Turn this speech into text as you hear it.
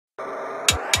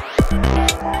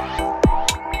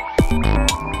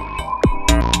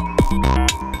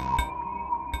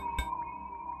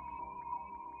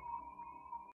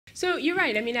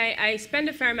right. I mean, I spend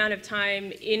a fair amount of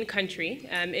time in country,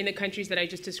 in the countries that I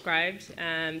just described.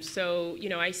 So, you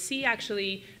know, I see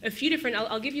actually a few different,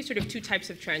 I'll give you sort of two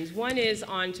types of trends. One is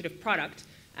on sort of product,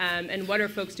 and what are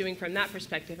folks doing from that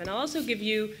perspective. And I'll also give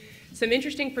you some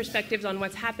interesting perspectives on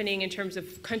what's happening in terms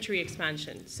of country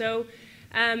expansion. So,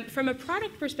 from a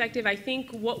product perspective, I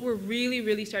think what we're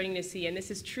really starting to see, and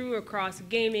this is true across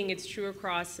gaming, it's true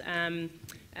across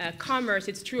commerce,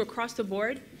 it's true across the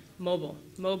board, mobile.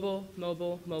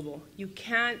 You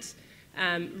can't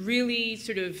really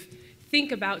sort of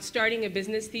think about starting a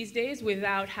business these days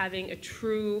without having a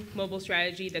true mobile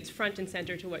strategy that's front and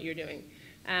center to what you're doing.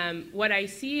 What I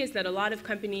see is that a lot of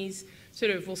companies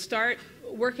sort of will start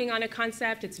working on a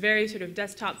concept, it's very sort of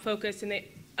desktop focused, and they,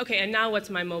 okay, and now what's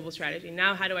my mobile strategy?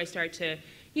 Now how do I start to,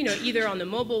 you know, either on the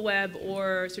mobile web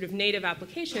or sort of native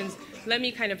applications, let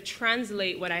me kind of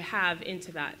translate what I have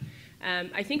into that.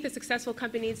 I think the successful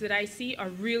companies that I see are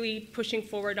really pushing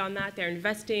forward on that. They're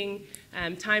investing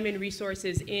time and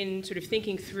resources in sort of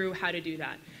thinking through how to do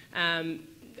that.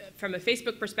 From a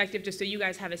Facebook perspective, just so you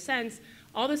guys have a sense,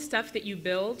 all the stuff that you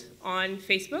build on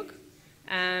Facebook,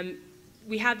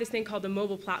 we have this thing called the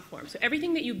mobile platform. So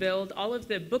everything that you build, all of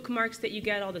the bookmarks that you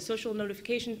get, all the social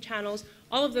notification channels,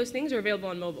 all of those things are available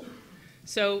on mobile.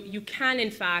 So you can,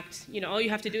 in fact, you know, all you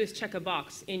have to do is check a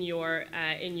box in your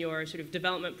sort of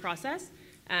development process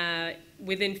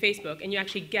within Facebook, and you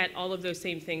actually get all of those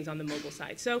same things on the mobile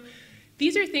side. So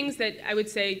these are things that I would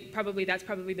say that's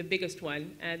probably the biggest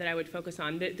one that I would focus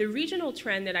on. The regional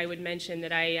trend that I would mention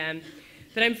that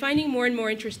I'm finding more and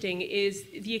more interesting is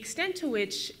the extent to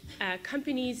which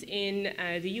companies in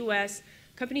the US,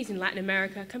 companies in Latin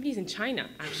America, companies in China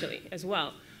actually as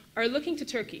well, are looking to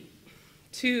Turkey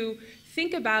to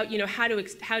think about, you know, how to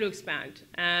expand.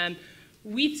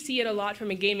 We see it a lot from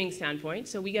a gaming standpoint,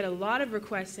 so we get a lot of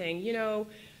requests saying, you know,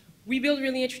 we build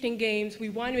really interesting games, we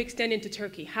want to extend into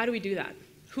Turkey. How do we do that?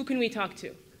 Who can we talk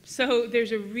to? So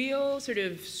there's a real sort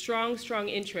of strong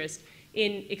interest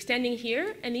in extending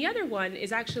here, and the other one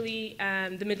is actually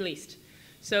the Middle East.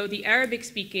 So the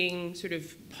Arabic-speaking sort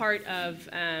of part of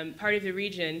the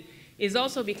region is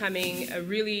also becoming a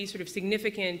really sort of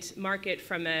significant market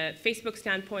from a Facebook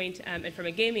standpoint and from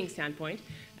a gaming standpoint.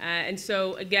 And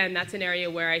so again, that's an area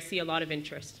where I see a lot of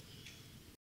interest.